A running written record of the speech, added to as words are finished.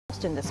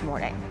this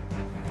morning.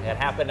 It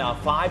happened on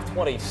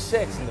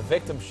 526, and the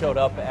victim showed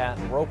up at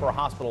Roper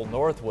Hospital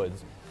Northwoods.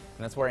 And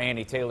that's where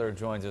Annie Taylor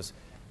joins us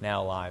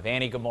now live.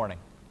 Annie, good morning.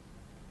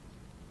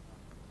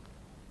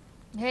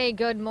 Hey,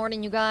 good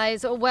morning, you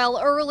guys. Well,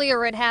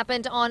 earlier it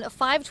happened on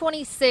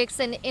 526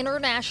 and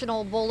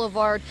International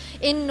Boulevard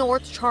in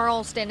North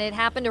Charleston. It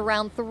happened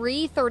around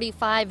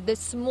 3:35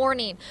 this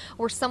morning,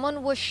 where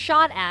someone was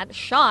shot,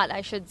 I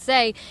should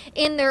say,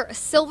 in their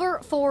silver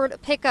Ford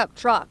pickup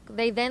truck.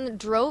 They then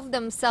drove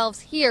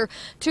themselves here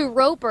to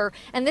Roper,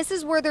 and this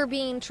is where they're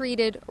being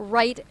treated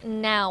right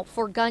now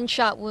for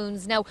gunshot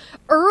wounds. Now,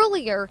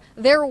 earlier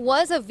there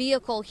was a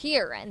vehicle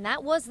here, and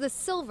that was the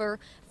silver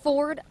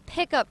Ford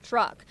pickup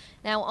truck.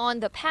 Now,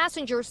 on the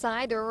passenger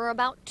side, there were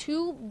about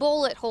 2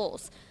 bullet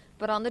holes.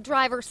 But on the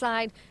driver's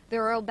side,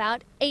 there are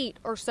about 8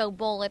 or so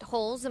bullet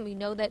holes. And we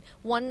know that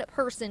one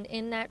person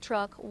in that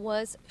truck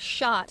was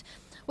shot.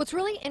 What's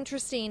really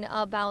interesting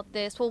about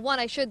this, well, one,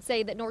 I should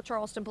say that North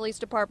Charleston Police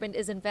Department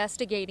is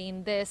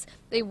investigating this.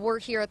 They were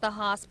here at the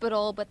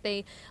hospital, but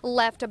they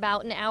left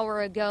about an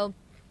hour ago.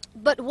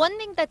 But one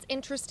thing that's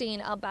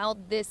interesting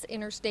about this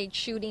interstate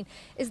shooting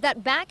is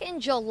that back in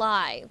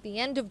July, the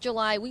end of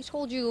July, we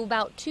told you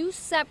about 2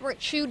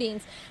 separate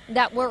shootings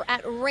that were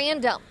at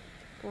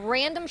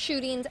random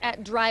shootings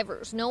at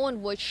drivers. No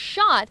one was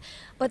shot,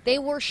 but they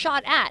were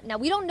shot at. Now,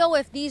 we don't know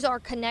if these are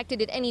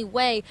connected in any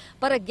way,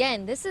 but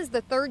again, this is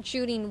the 3rd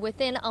shooting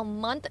within a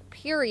month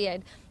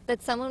period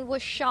that someone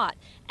was shot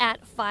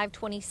at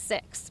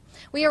 526.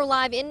 We are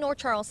live in North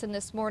Charleston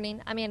this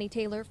morning. I'm Annie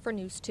Taylor for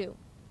News 2.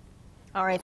 All right.